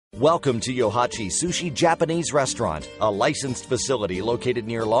Welcome to Yohachi Sushi Japanese Restaurant, a licensed facility located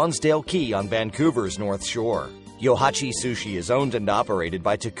near Lonsdale Quay on Vancouver's North Shore. Yohachi Sushi is owned and operated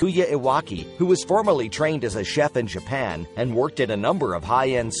by Takuya Iwaki, who was formerly trained as a chef in Japan and worked at a number of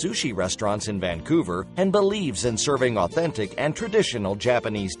high-end sushi restaurants in Vancouver and believes in serving authentic and traditional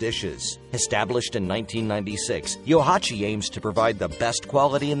Japanese dishes. Established in 1996, Yohachi aims to provide the best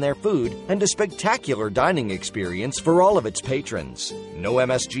quality in their food and a spectacular dining experience for all of its patrons. No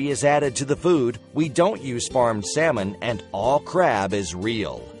MSG is added to the food, we don't use farmed salmon, and all crab is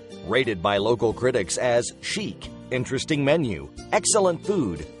real. Rated by local critics as chic, interesting menu, excellent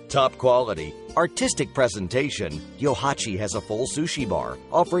food, top quality, artistic presentation, Yohachi has a full sushi bar,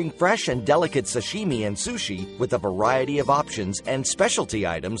 offering fresh and delicate sashimi and sushi with a variety of options and specialty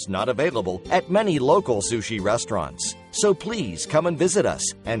items not available at many local sushi restaurants. So please come and visit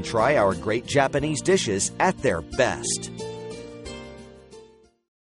us and try our great Japanese dishes at their best.